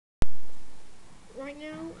right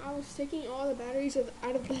now, I was taking all the batteries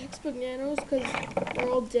out of the hexbug nanos because they're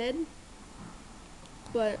all dead.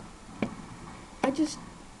 But I just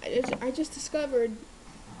discovered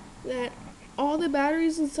that all the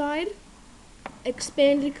batteries inside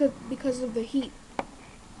expanded because of the heat.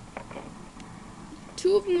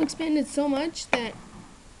 Two of them expanded so much that,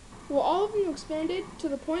 well, all of them expanded to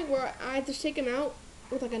the point where I had to take them out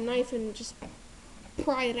with like a knife and just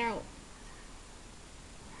pry it out.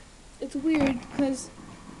 It's weird because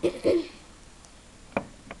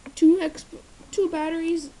two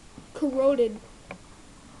batteries corroded.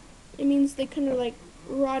 It means they kind of like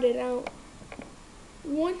rotted out.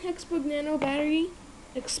 One hexbug nano battery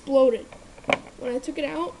exploded when I took it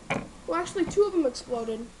out. Well, actually, two of them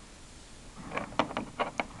exploded.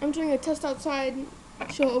 I'm doing a test outside,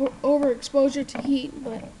 show overexposure to heat,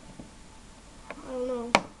 but I don't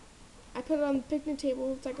know. I put it on the picnic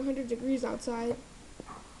table. It's like 100 degrees outside.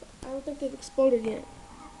 I don't think they've exploded yet.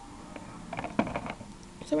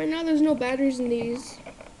 So right now there's no batteries in these.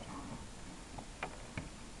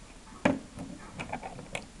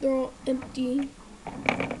 They're all empty.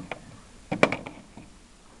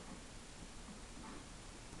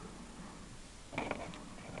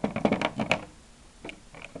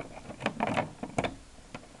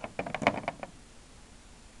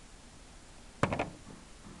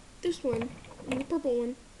 This one, and the purple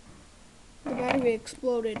one, the battery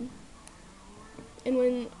exploded. And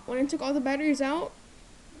when I took all the batteries out,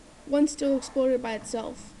 one still exploded by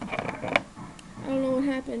itself. I don't know what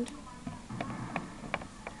happened.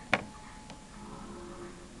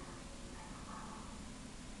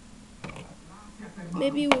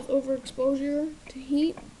 Maybe it was overexposure to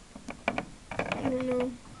heat. I don't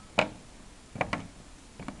know.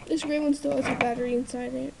 This gray one still has a battery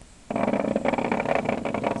inside it.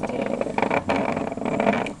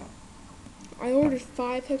 I ordered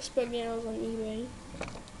 5 hexbug nanos on eBay.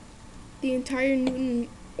 The entire Newton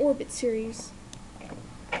Orbit series.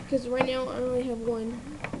 Because right now I only have one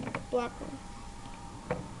black one.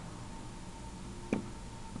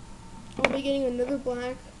 I'll be getting another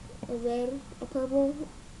black, a red, a purple,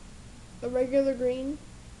 a regular green,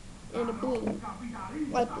 and a blue,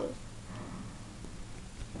 light blue.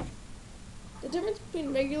 The difference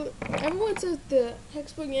between everyone says the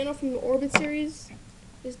hexbug nano from the Orbit series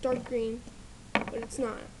is dark green, but it's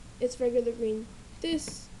not. It's regular green.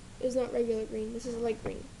 This is not regular green. This is light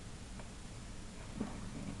green.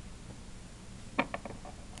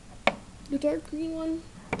 The dark green one,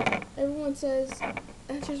 everyone says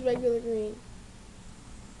that's just regular green.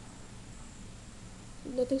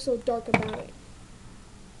 Nothing so dark about it.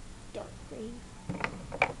 Dark green.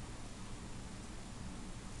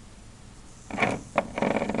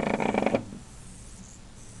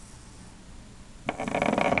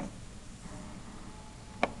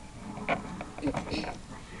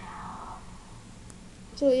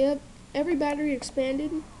 So yeah, every battery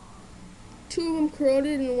expanded. 2 of them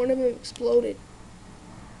corroded and one of them exploded.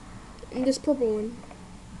 And this purple one.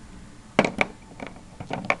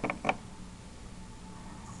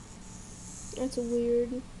 That's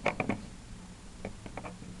weird.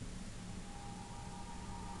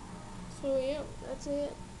 So yeah, that's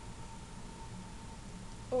it.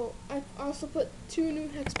 Oh, I also put 2 new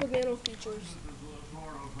hexbug nano features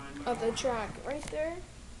of the track right there.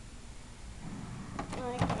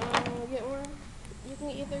 Like, get one. You can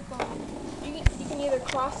either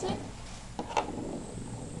cross it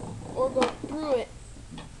or go through it.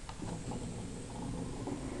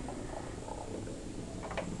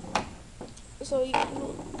 So you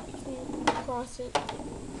can cross it.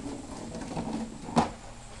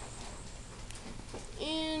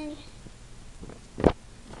 And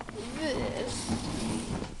this,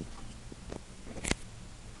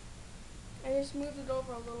 I just moved it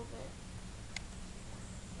over a little bit.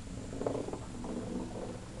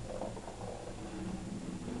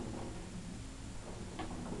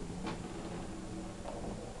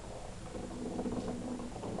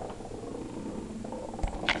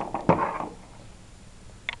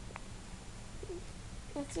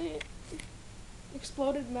 That's it.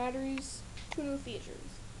 Exploded batteries, 2 new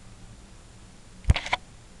features.